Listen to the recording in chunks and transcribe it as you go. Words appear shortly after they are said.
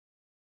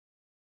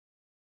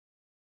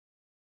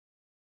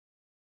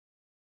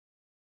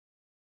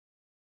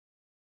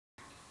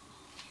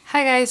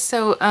Hi guys,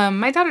 so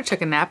my daughter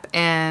took a nap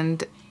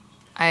and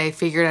I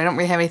figured I don't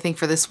really have anything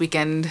for this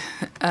weekend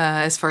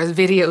as far as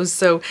videos,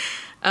 so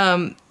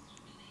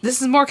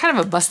this is more kind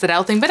of a busted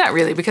out thing, but not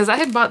really, because I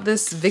had bought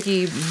this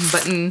Vicki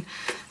Boutin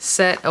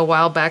set a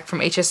while back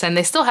from HSN.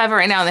 They still have it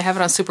right now and they have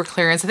it on super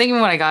clearance. I think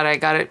even when I got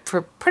it for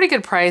a pretty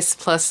good price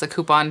plus a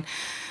coupon,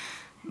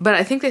 but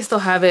I think they still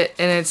have it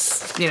and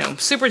it's, you know,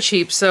 super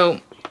cheap, so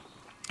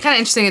kind of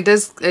interesting.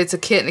 It's a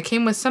kit and it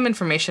came with some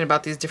information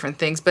about these different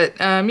things, but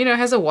you know, it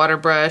has a water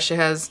brush, it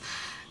has,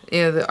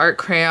 you know, the art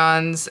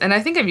crayons, and I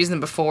think I've used them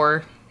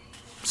before,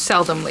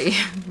 seldomly,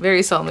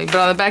 very seldomly, but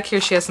on the back here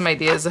she has some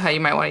ideas of how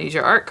you might want to use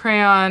your art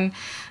crayon,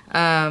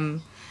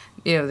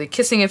 you know, the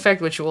kissing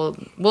effect, which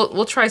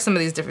we'll try some of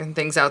these different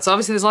things out. So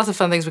obviously there's lots of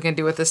fun things we can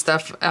do with this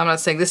stuff. I'm not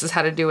saying this is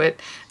how to do it,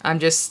 I'm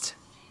just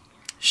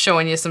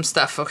showing you some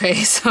stuff, okay?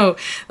 So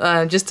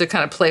just to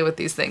kind of play with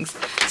these things.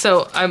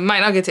 So I might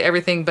not get to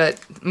everything, but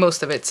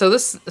most of it. So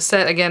this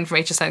set, again, from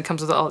HSN,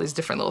 comes with all these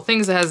different little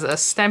things. It has a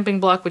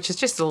stamping block, which is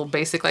just a little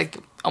basic, like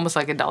almost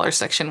like a dollar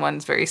section one.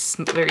 It's very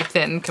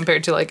thin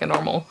compared to like a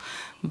normal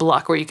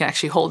block where you can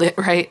actually hold it,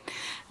 right?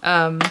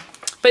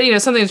 But you know,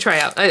 something to try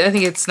out. I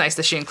think it's nice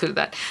that she included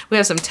that. We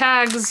have some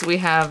tags. We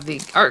have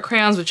the art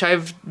crayons, which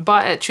I've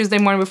bought at Tuesday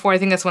morning before. I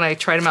think that's when I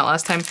tried them out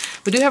last time.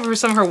 We do have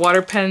some of her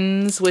water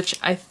pens, which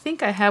I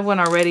think I have one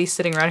already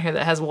sitting around here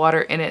that has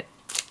water in it.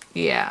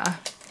 Yeah,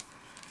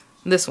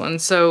 this one.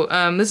 So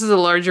this is a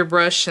larger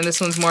brush and this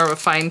one's more of a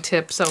fine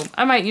tip. So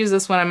I might use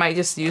this one. I might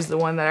just use the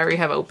one that I already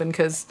have open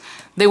because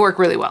they work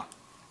really well.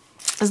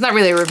 It's not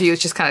really a review,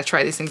 it's just kind of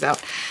try these things out.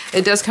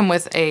 It does come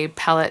with a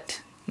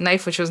palette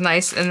knife, which was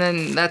nice, and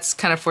then that's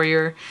kind of for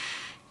your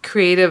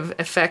creative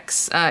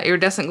effects.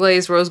 Iridescent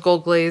glaze, rose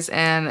gold glaze,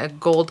 and a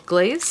gold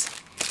glaze.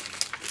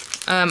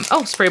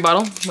 Oh, spray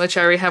bottle, which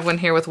I already have one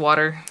here with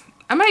water.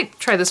 I might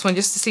try this one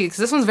just to see, because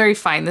this one's very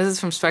fine. This is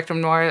from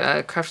Spectrum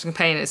Noir Crafter's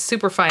Companion. It's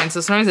super fine,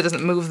 so sometimes it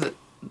doesn't move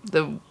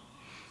the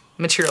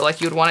material like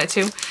you would want it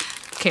to.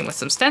 Came with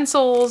some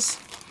stencils,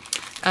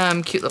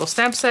 cute little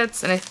stamp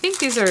sets, and I think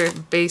these are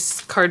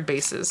card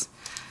bases.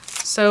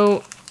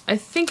 So I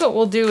think what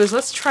we'll do is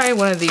let's try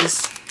one of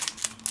these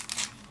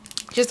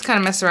just to kind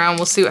of mess around.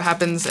 We'll see what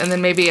happens, and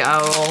then maybe I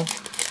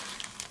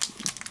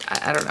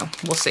don't know,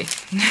 we'll see.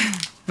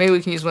 Maybe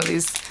we can use one of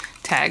these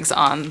tags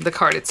on the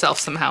card itself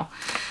somehow.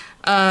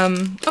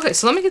 Okay,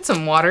 so let me get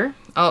some water.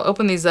 I'll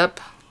open these up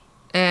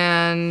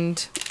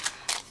and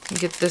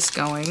get this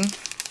going.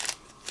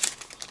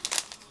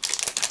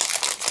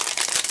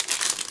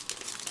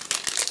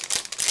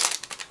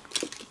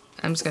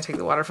 I'm just gonna take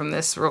the water from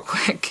this real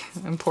quick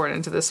and pour it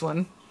into this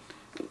one.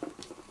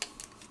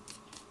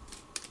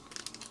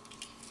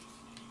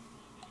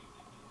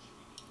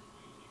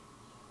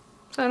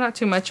 So not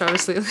too much,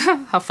 obviously.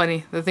 How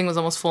funny. The thing was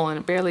almost full and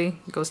it barely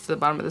goes to the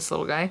bottom of this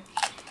little guy.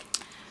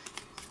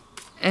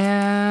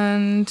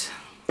 And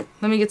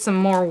let me get some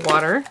more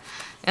water.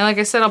 And like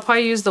I said, I'll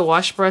probably use the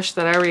wash brush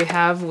that I already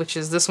have, which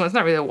is this one. It's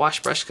not really a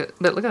wash brush,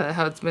 but look at that,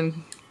 how it's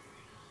been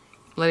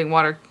letting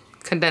water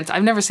condense.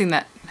 I've never seen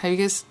that. Have you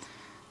guys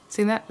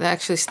seen that? That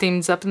actually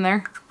steams up in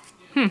there.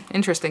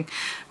 Interesting.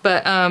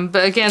 But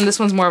again, this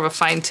one's more of a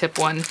fine tip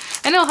one,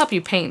 and it'll help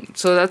you paint,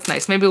 so that's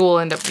nice. Maybe we'll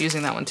end up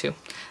using that one too.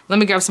 Let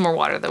me grab some more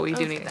water though, we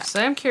do need that.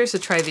 So I'm curious to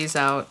try these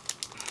out.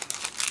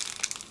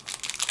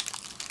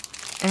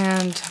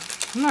 And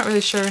I'm not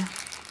really sure.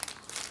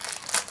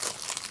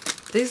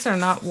 These are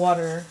not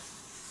water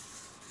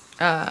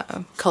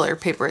color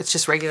paper, it's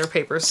just regular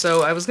paper.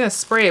 So I was gonna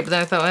spray it, but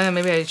then I thought,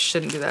 maybe I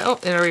shouldn't do that. Oh,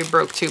 it already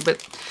broke too,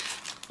 but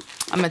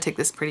I'm gonna take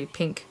this pretty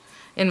pink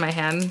in my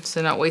hand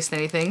so not waste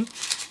anything.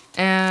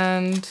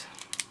 And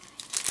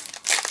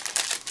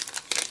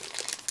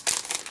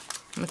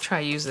I'm gonna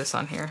try to use this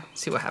on here,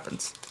 see what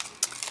happens.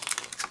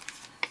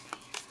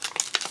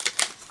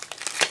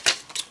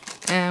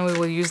 And we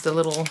will use the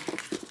little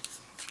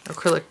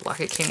acrylic block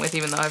it came with,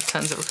 even though I have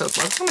tons of acrylic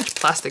blocks. How much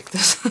plastic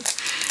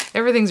this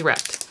everything's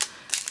wrapped.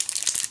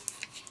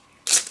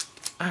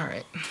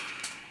 Alright.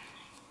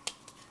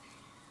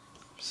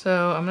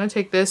 So I'm gonna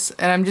take this,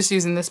 and I'm just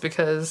using this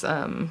because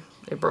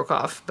it broke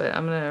off, but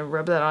I'm gonna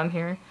rub that on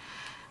here.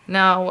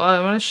 Now what I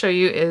want to show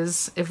you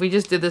is if we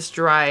just did this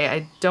dry,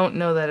 I don't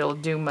know that it'll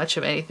do much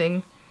of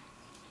anything.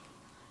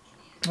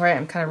 Alright,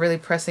 I'm kind of really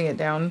pressing it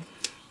down.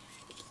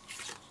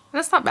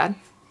 That's not bad.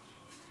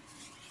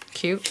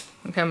 Cute.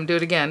 Okay, I'm gonna do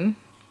it again.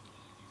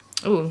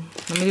 Ooh,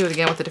 let me do it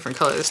again with a different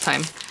color this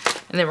time.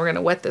 And then we're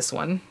gonna wet this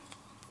one,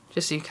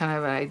 just so you kind of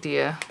have an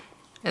idea.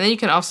 And then you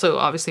can also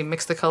obviously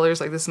mix the colors,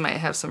 like this might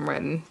have some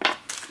red and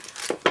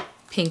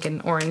pink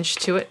and orange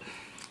to it.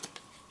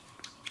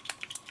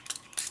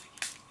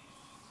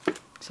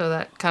 So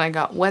that kind of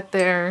got wet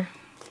there.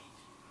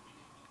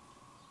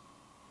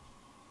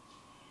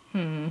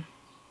 Maybe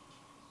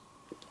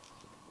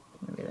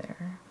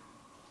there.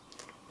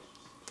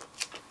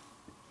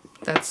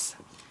 That's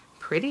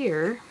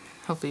prettier.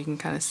 Hopefully you can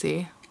kind of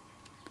see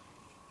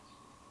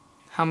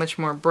how much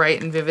more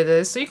bright and vivid it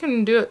is. So you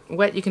can do it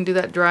wet, you can do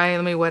that dry.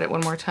 Let me wet it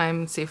one more time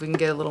and see if we can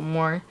get a little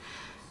more.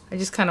 I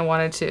just kind of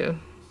wanted to,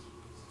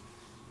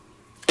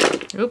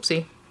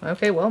 oopsie,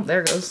 Okay, well,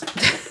 there it goes.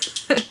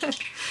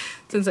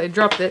 Since I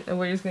dropped it, and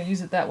we're just going to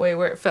use it that way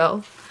where it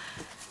fell.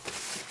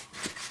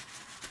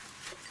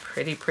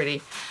 Pretty,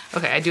 pretty.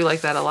 Okay, I do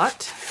like that a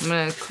lot. I'm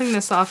going to clean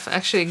this off.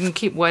 Actually, I can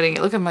keep wetting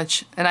it. Look how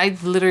much, and I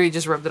literally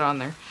just rubbed it on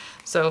there.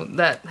 So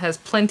that has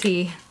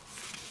plenty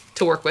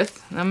to work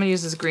with. I'm going to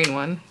use this green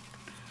one,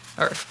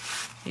 or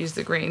use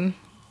the green.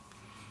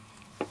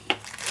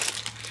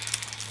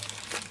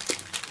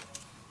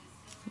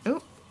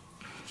 Oh,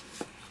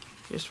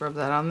 just rub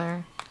that on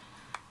there.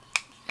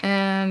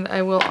 And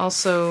I will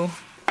also,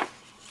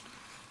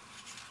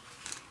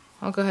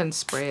 I'll go ahead and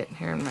spray it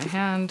here in my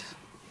hand.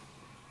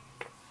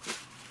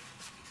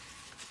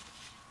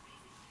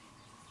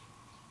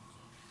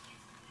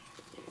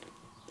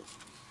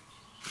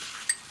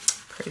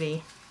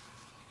 Pretty.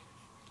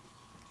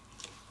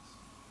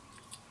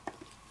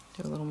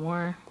 Do a little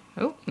more.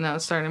 Oh, now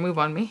it's starting to move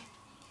on me.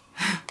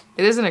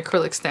 It is an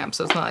acrylic stamp,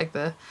 so it's not like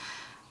the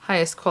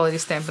highest quality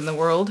stamp in the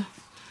world.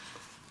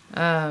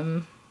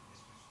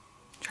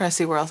 Trying to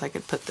see where else I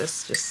could put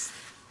this. Just,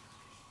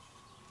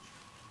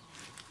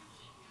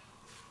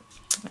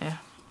 yeah,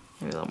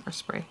 maybe a little more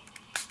spray.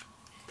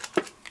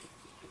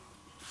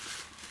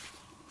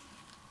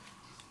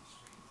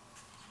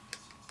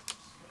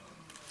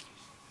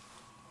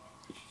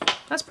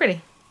 That's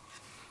pretty.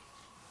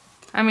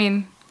 I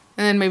mean,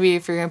 and then maybe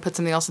if you're gonna put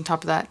something else on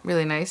top of that,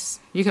 really nice.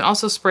 You can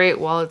also spray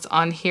it while it's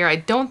on here. I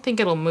don't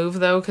think it'll move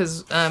though,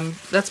 because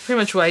that's pretty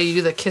much why you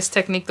do the kiss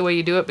technique the way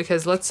you do it,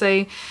 because let's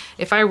say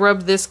if I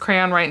rub this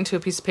crayon right into a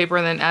piece of paper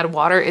and then add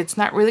water, it's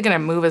not really gonna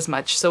move as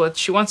much. So what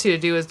she wants you to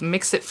do is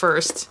mix it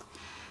first.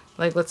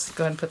 Like, let's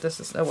go ahead and put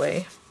this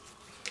away.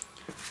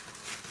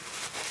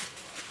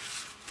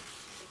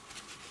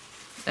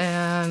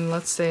 And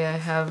let's say I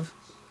have,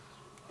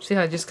 see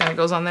how it just kind of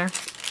goes on there?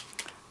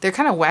 They're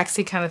kind of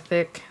waxy, kind of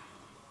thick.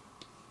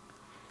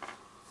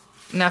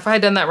 Now, if I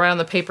had done that right on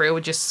the paper, it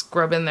would just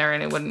scrub in there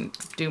and it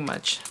wouldn't do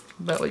much.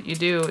 But what you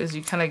do is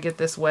you kind of get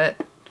this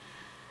wet.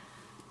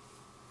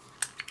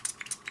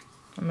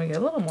 I'm going to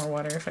get a little more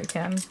water if I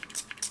can.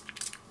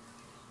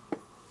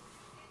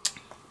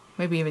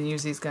 Maybe even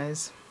use these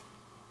guys.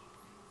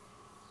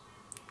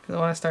 Because I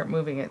want to start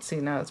moving it. See,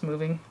 now it's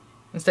moving.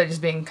 Instead of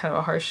just being kind of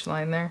a harsh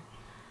line there.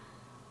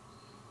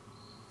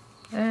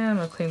 And I'm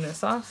going to clean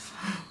this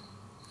off.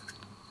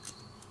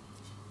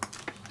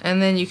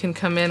 And then you can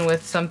come in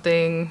with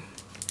something.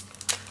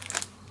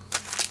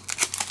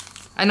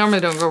 I normally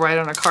don't go right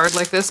on a card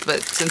like this,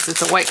 but since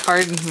it's a white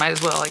card, might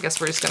as well. I guess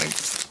we're just going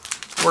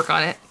to work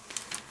on it.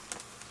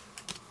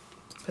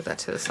 Put that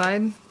to the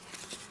side.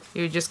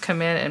 You would just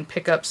come in and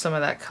pick up some of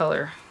that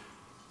color.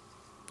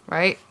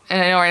 Right?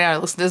 And I know right now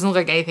it doesn't look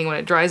like anything. When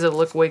it dries, it'll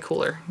look way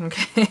cooler.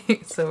 Okay?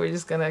 So we're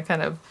just going to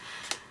kind of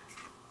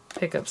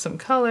pick up some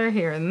color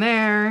here and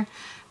there.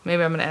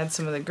 Maybe I'm going to add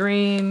some of the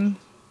green.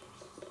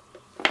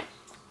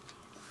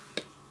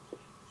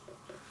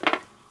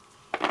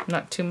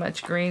 Not too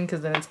much green,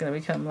 because then it's going to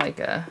become like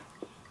a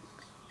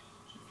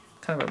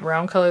kind of a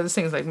brown color. This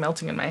thing's like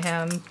melting in my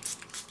hand.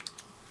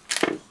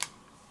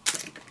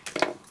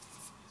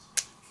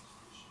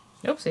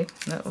 Oopsie.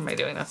 No, what am I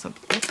doing? That's not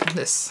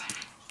this.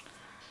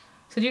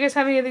 So do you guys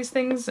have any of these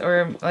things?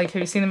 Or like,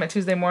 have you seen them at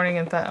Tuesday morning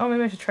and thought, oh,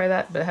 maybe I should try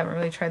that, but I haven't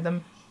really tried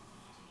them?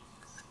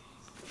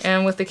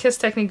 And with the kiss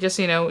technique, just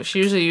so you know, she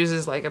usually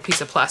uses like a piece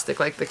of plastic,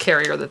 like the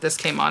carrier that this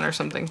came on or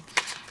something.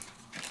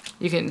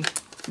 You can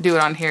do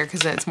it on here because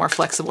then it's more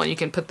flexible and you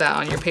can put that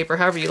on your paper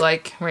however you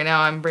like. Right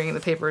now I'm bringing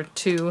the paper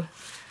to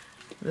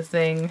the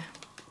thing.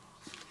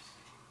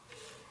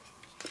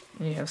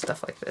 And you have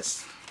stuff like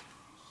this.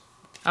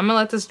 I'm gonna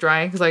let this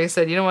dry because, like I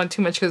said, you don't want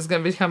too much because it's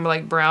gonna become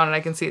like brown, and I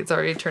can see it's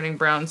already turning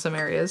brown in some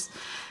areas.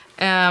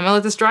 I'm gonna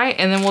let this dry,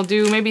 and then we'll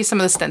do maybe some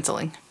of the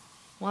stenciling.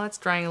 While it's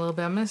drying a little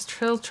bit, I'm gonna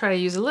still try to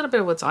use a little bit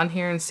of what's on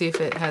here and see if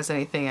it has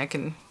anything I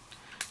can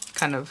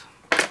kind of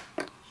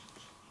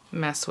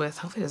mess with.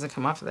 Hopefully it doesn't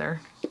come off of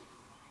there.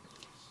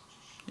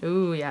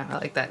 Ooh, yeah, I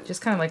like that.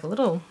 Just kind of like a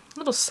little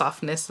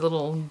softness, a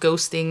little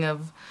ghosting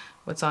of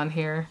what's on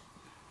here.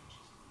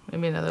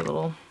 Maybe another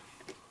little.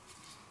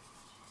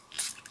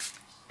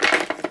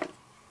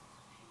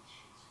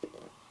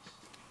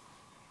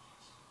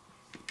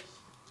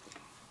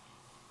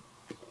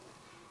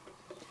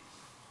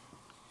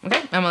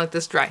 Okay, I'm gonna let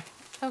this dry.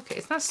 Okay,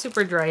 it's not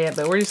super dry yet,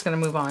 but we're just gonna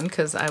move on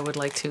because I would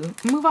like to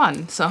move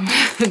on. So I'm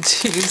gonna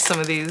choose some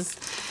of these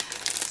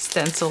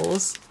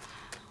stencils.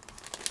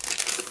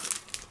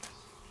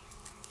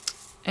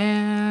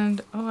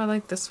 And, oh, I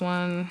like this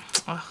one.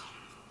 Oh,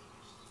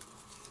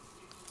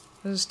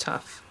 this is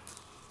tough.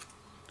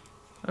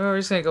 Oh, we're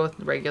just gonna go with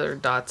regular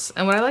dots.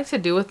 And what I like to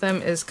do with them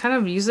is kind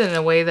of use it in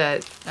a way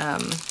that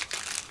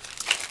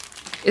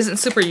isn't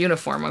super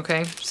uniform,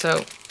 okay?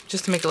 So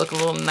just to make it look a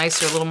little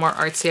nicer, a little more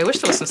artsy. I wish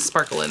there was some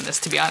sparkle in this,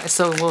 to be honest.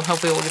 So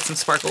hopefully we'll get some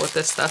sparkle with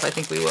this stuff. I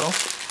think we will.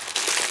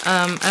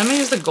 I'm gonna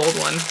use the gold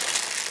one.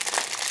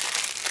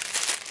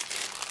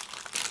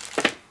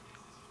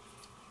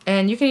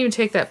 And you can even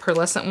take that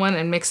pearlescent one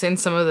and mix in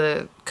some of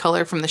the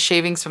color from the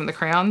shavings from the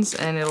crayons,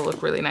 and it'll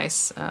look really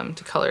nice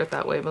to color it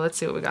that way. But let's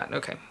see what we got.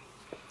 Okay.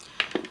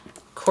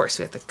 course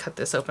we have to cut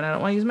this open. I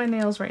don't want to use my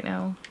nails right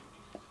now.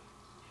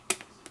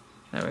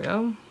 There we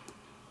go.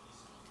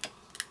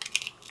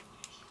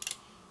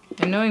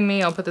 And knowing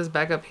me, I'll put this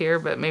back up here,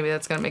 but maybe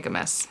that's gonna make a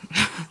mess.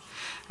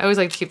 I always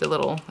like to keep the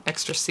little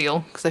extra seal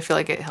because I feel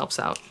like it helps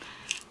out.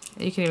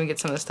 You can even get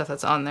some of the stuff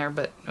that's on there,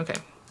 but okay.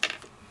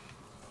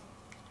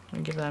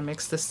 I'll give that a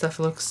mix. This stuff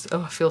looks,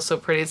 oh, it feels so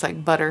pretty. It's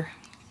like butter.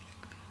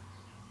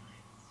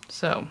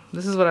 So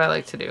this is what I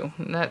like to do.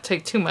 Not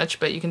take too much,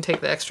 but you can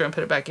take the extra and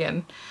put it back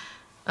in.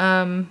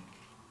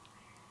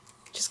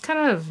 Just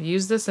kind of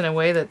use this in a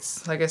way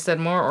that's, like I said,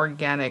 more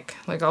organic.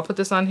 Like I'll put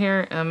this on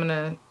here and I'm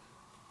gonna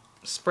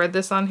spread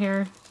this on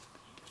here.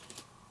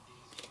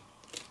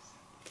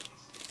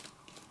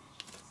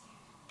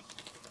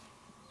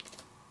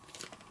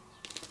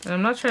 And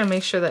I'm not trying to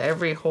make sure that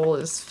every hole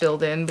is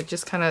filled in, but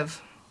just kind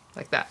of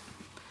like that.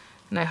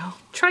 And I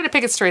tried to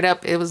pick it straight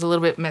up. It was a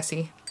little bit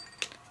messy.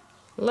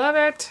 Love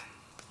it.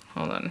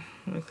 Hold on,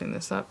 let me clean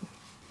this up.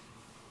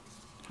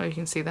 Oh, you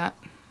can see that.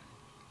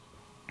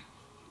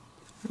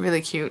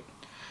 Really cute.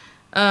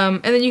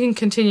 And then you can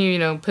continue, you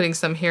know, putting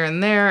some here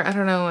and there. I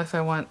don't know if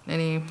I want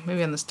any,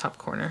 maybe on this top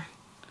corner.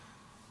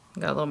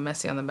 Got a little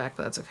messy on the back,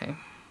 but that's okay.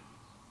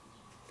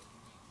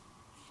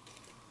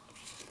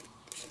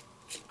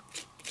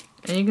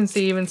 And you can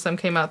see even some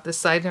came out this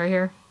side right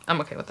here. I'm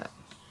okay with that.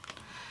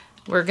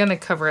 We're gonna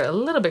cover it a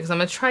little bit because I'm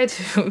gonna try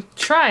to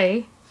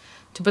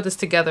put this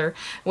together.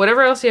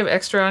 Whatever else you have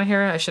extra on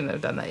here, I shouldn't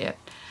have done that yet.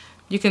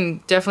 You can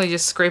definitely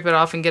just scrape it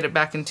off and get it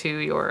back into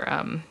your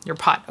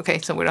pot. Okay,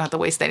 so we don't have to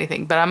waste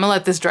anything, but I'm gonna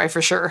let this dry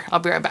for sure. I'll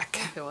be right back.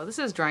 Okay, well, this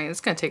is drying.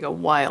 It's gonna take a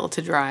while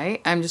to dry.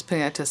 I'm just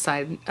putting that to the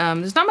side.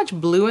 There's not much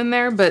blue in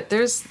there, but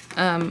there's,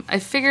 I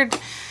figured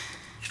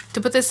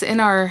to put this in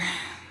on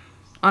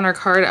our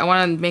card, I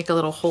want to make a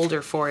little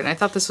holder for it. And I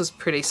thought this was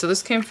pretty. So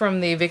this came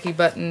from the Vicki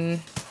Boutin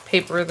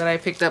paper that I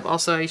picked up,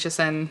 also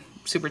HSN,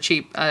 super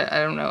cheap. I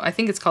don't know. I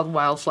think it's called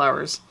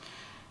Wildflowers.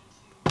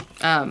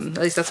 At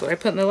least that's what I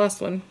put in the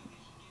last one.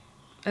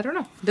 I don't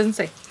know. It doesn't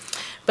say.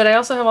 But I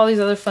also have all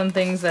these other fun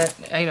things that,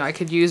 you know, I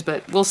could use,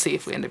 but we'll see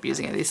if we end up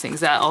using any of these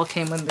things. That all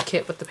came in the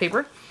kit with the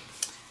paper.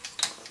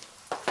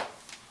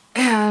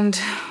 And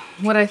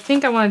what I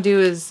think I want to do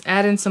is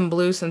add in some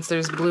blue since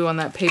there's blue on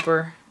that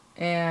paper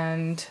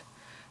and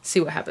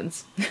see what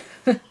happens.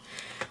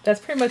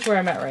 That's pretty much where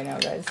I'm at right now,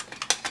 guys.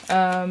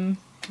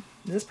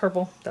 Is this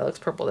purple? That looks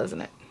purple,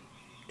 doesn't it?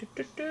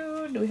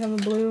 Do we have a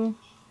blue?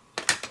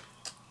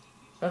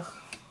 Ugh.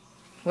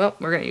 Well,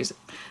 we're gonna use it.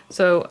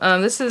 So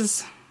this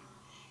is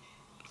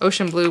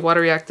Ocean Blue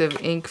Water Reactive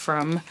ink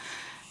from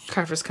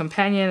Crafter's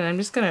Companion, and I'm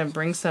just gonna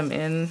bring some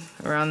in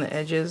around the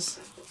edges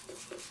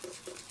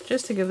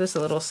just to give this a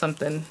little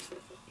something.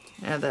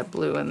 Add that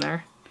blue in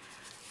there.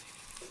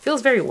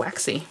 Feels very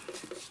waxy,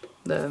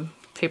 the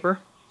paper.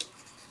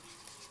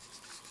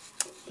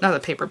 Not the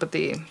paper, but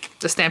the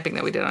stamping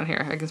that we did on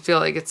here. I can feel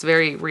like it's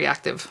very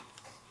reactive.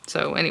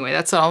 So anyway,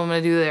 that's all I'm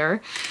going to do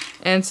there.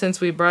 And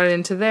since we brought it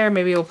into there,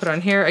 maybe we'll put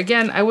on here.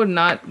 Again, I would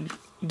not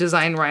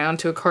design right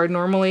onto a card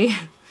normally,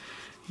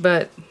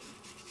 but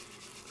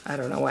I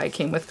don't know why it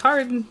came with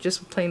card,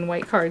 just plain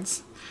white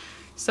cards.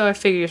 So I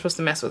figure you're supposed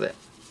to mess with it.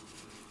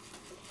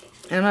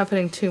 And I'm not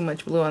putting too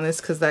much blue on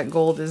this because that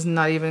gold is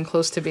not even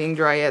close to being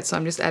dry yet. So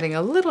I'm just adding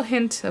a little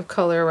hint of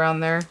color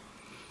around there.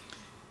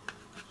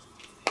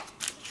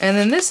 And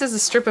then this is a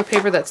strip of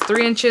paper that's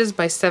 3 inches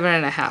by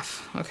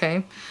 7.5,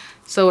 okay?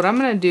 So what I'm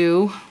gonna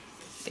do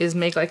is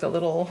make like a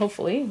little,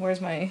 hopefully, where's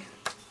my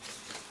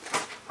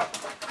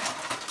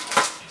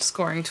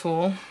scoring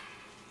tool?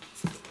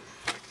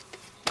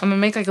 I'm gonna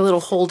make like a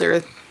little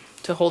holder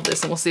to hold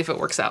this and we'll see if it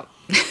works out.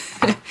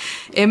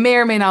 It may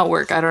or may not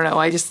work, I don't know.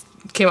 I just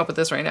came up with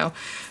this right now.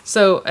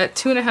 So at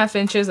 2.5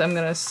 inches, I'm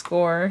gonna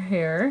score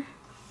here.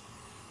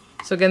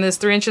 So again, this is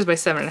 3 inches by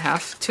 7.5,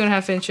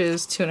 2.5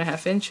 inches,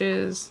 2.5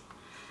 inches.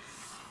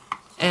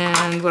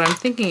 And what I'm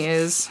thinking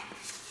is,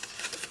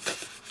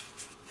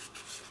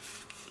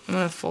 I'm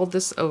going to fold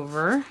this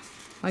over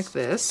like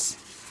this,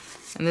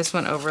 and this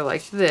one over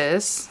like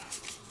this,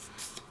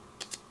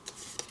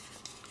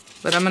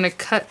 but I'm going to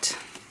cut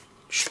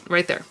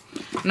right there.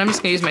 And I'm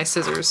just going to use my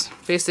scissors,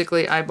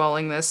 basically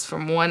eyeballing this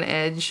from one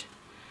edge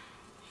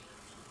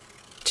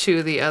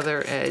to the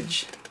other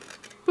edge.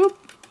 Boop.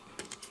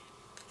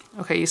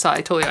 Okay, you saw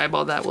I totally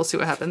eyeballed that. We'll see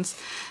what happens.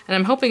 And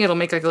I'm hoping it'll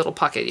make like a little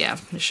pocket. Yeah,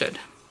 it should.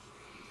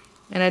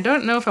 And I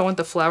don't know if I want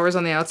the flowers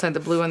on the outside,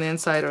 the blue on the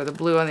inside, or the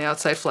blue on the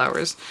outside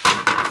flowers.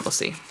 We'll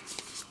see.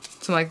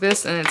 So like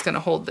this, and it's going to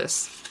hold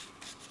this.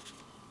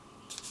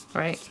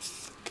 All right.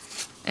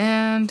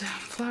 And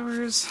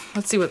flowers.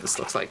 Let's see what this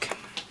looks like.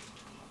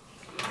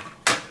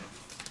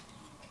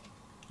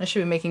 I should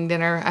be making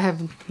dinner. I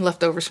have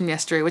leftovers from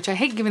yesterday, which I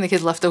hate giving the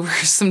kids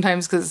leftovers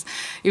sometimes because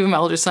even my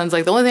older son's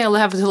like, the only thing I'll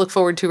have to look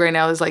forward to right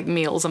now is like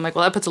meals. I'm like,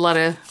 well, that puts a lot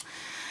of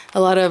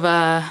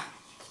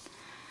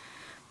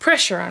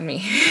pressure on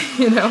me,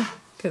 you know,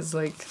 because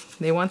like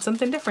they want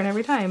something different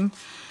every time.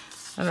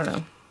 I don't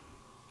know.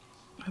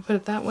 I put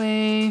it that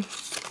way.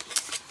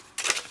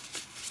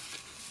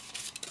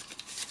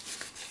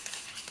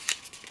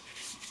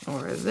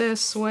 or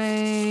this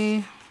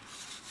way.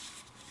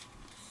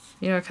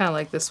 You know, I kind of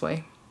like this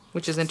way,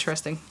 which is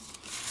interesting.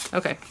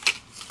 Okay.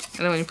 And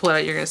then when you pull it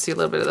out, you're going to see a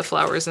little bit of the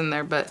flowers in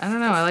there, but I don't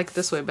know, I like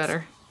this way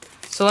better.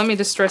 So let me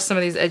distress some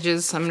of these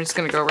edges. I'm just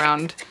going to go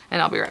around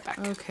and I'll be right back.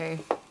 Okay,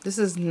 this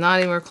is not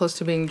anywhere close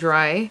to being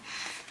dry.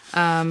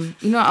 You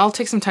know, I'll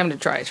take some time to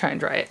try and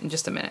dry it in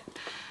just a minute.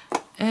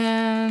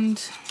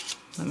 And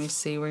let me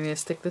see, we're going to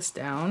stick this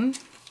down.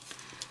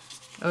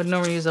 I would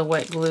normally use a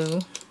wet glue,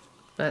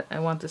 but I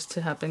want this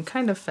to happen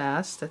kind of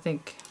fast. I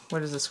think,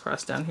 where does this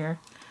cross down here?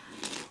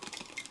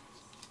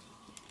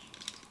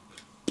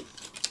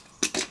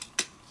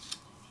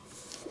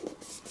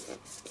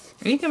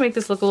 And you can make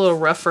this look a little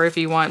rougher if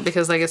you want,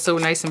 because like it's so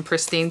nice and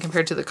pristine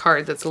compared to the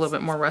card that's a little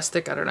bit more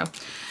rustic. I don't know.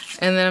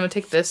 And then I'm going to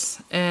take this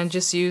and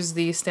just use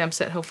the stamp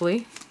set,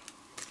 hopefully.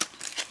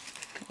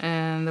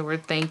 And the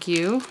word thank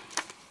you.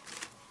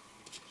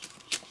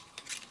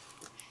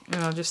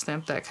 And I'll just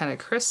stamp that kind of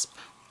crisp.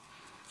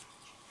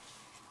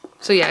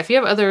 So yeah, if you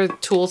have other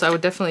tools, I would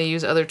definitely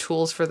use other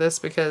tools for this,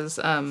 because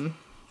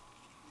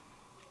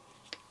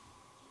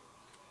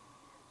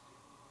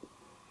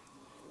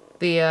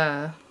it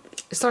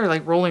started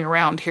like rolling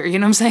around here, you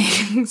know what I'm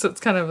saying? So it's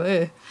kind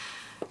of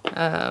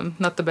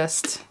not the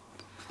best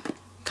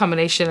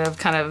combination of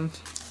kind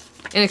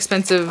of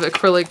inexpensive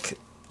acrylic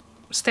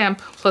stamp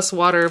plus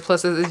water,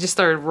 plus it just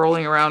started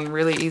rolling around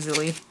really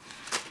easily.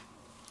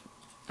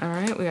 All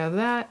right, we got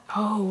that.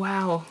 Oh,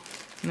 wow.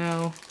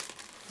 No,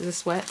 is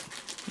this wet?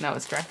 No,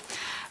 it's dry.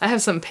 I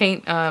have some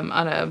paint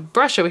on a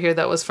brush over here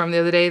that was from the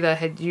other day that I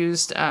had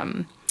used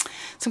some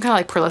kind of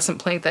like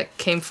pearlescent paint that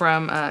came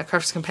from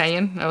Crafter's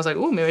Companion. I was like,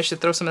 ooh, maybe I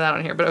should throw some of that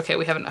on here, but okay,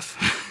 we have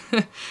enough.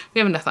 We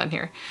have enough on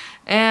here.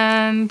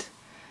 And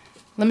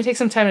let me take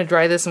some time to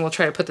dry this and we'll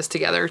try to put this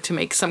together to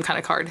make some kind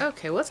of card.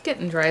 Okay, well, it's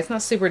getting dry. It's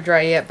not super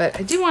dry yet, but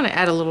I do want to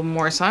add a little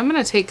more. So I'm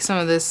going to take some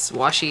of this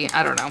washi.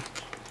 I don't know.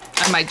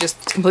 I might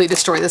just completely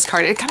destroy this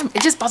card. It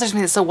just bothers me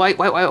that it's so white.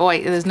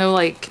 There's no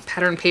like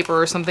pattern paper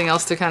or something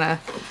else to kind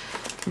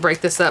of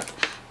break this up.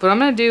 But what I'm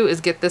going to do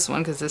is get this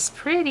one because it's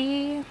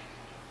pretty.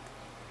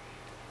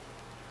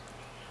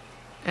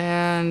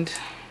 And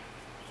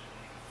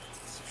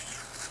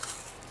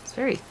it's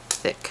very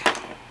thick.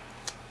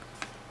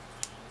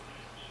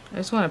 I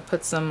just want to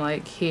put some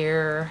like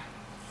here.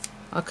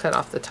 I'll cut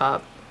off the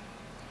top.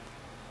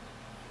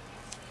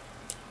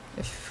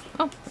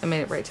 Oh, I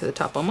made it right to the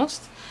top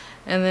almost.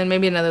 And then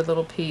maybe another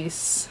little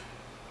piece.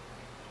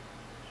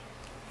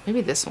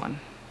 Maybe this one.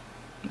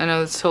 I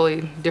know it's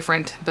totally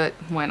different, but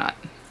why not?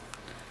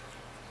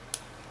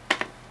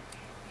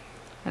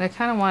 And I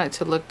kind of want it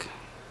to look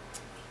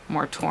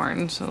more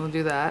torn, so we'll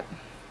do that.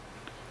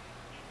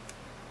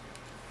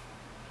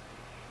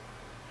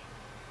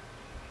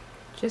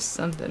 Just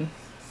something.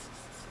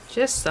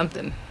 Just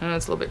something. I know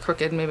it's a little bit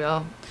crooked. Maybe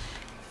I'll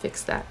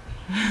fix that.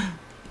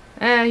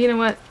 You know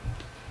what?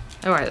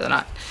 I'd rather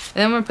not. And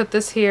then I'm going to put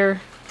this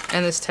here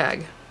and this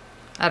tag.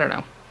 I don't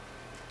know.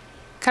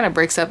 Kind of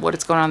breaks up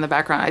what's going on in the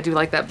background. I do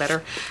like that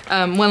better.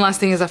 One last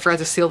thing is I forgot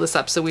to seal this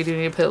up, so we do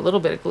need to put a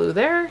little bit of glue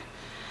there.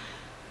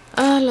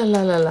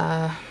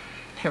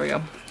 Here we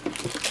go.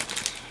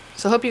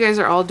 So I hope you guys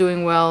are all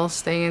doing well,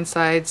 staying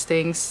inside,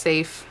 staying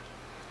safe,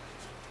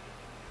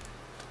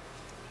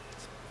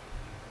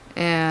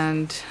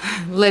 and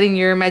letting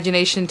your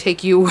imagination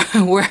take you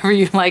wherever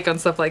you like on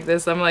stuff like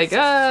this. I'm like,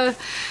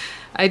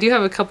 I do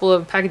have a couple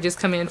of packages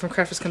coming in from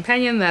Crafter's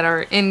Companion that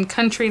are in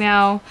country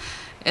now,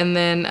 and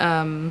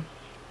then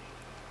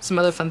some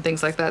other fun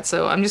things like that.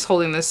 So I'm just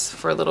holding this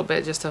for a little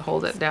bit just to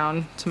hold it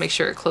down to make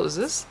sure it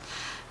closes.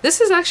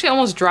 This is actually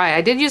almost dry.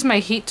 I did use my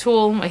heat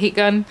tool, my heat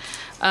gun,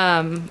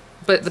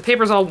 but the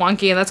paper's all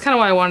wonky, and that's kind of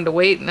why I wanted to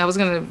wait. And I was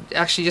going to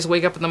actually just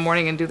wake up in the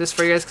morning and do this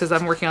for you guys because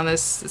I'm working on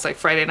this. It's like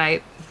Friday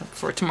night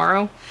for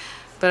tomorrow.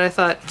 But I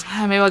thought,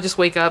 maybe I'll just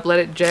wake up, let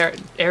it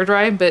air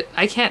dry. But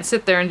I can't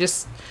sit there and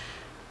just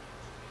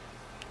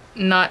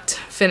not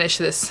finish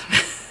this.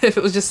 If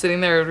it was just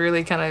sitting there, it would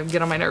really kind of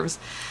get on my nerves.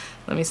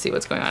 Let me see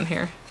what's going on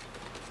here.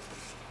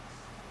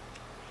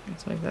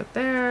 Let's make that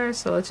there.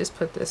 So let's just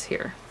put this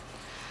here.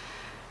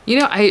 You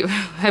know, I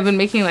have been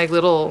making like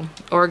little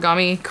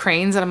origami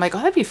cranes, and I'm like, oh,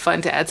 that'd be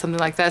fun to add something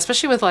like that,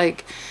 especially with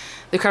like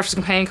the Crafter's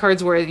Companion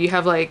cards where you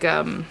have like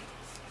a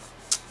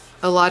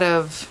lot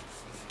of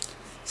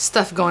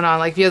stuff going on.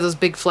 Like if you have those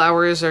big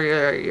flowers or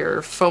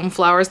your foam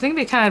flowers, I think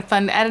it'd be kind of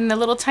fun to add in a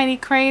little tiny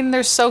crane.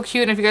 They're so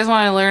cute, and if you guys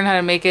want to learn how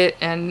to make it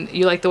and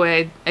you like the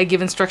way I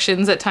give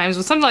instructions at times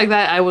with something like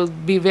that, I will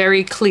be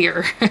very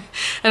clear.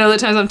 And other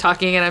times I'm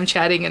talking and I'm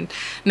chatting, and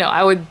no,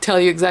 I would tell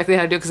you exactly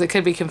how to do it because it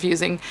could be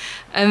confusing.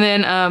 And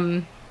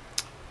then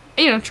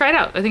you know, try it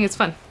out. I think it's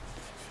fun.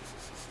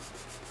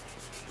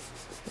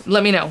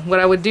 Let me know. What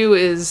I would do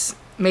is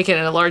make it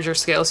in a larger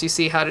scale so you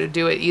see how to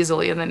do it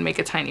easily, and then make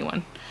a tiny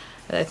one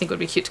that I think would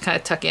be cute to kind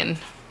of tuck in.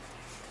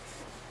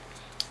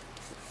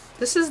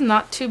 This is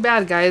not too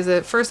bad, guys.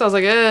 At first I was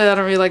like, I don't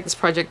really like this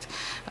project.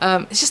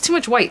 It's just too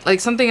much white. Like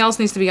something else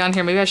needs to be on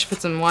here. Maybe I should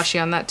put some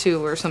washi on that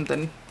too or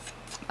something.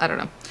 I don't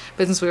know.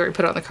 But since we already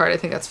put it on the card, I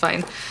think that's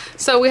fine.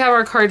 So we have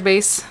our card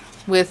base.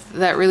 with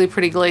that really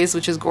pretty glaze,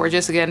 which is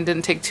gorgeous. Again,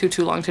 didn't take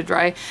too long to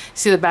dry. You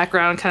see the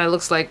background kind of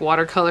looks like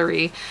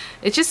watercolory.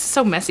 It's just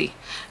so messy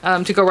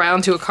to go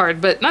around to a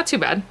card, but not too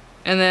bad.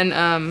 And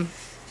then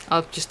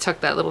I'll just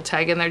tuck that little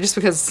tag in there just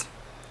because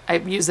I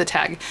use the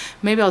tag.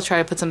 Maybe I'll try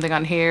to put something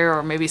on here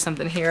or maybe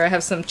something here. I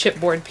have some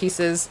chipboard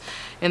pieces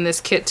in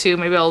this kit too.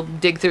 Maybe I'll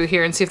dig through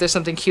here and see if there's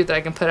something cute that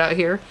I can put out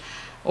here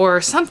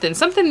or something.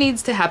 Something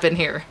needs to happen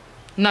here.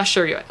 Not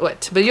sure yet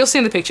what, but you'll see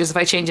in the pictures if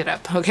I change it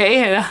up,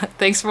 okay?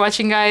 Thanks for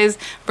watching, guys.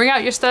 Bring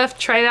out your stuff,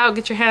 try it out,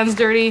 get your hands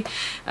dirty.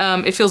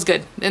 It feels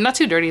good and not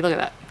too dirty, look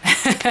at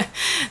that.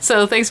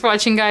 So thanks for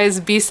watching, guys.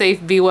 Be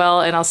safe, be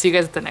well, and I'll see you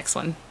guys at the next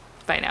one.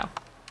 Bye now.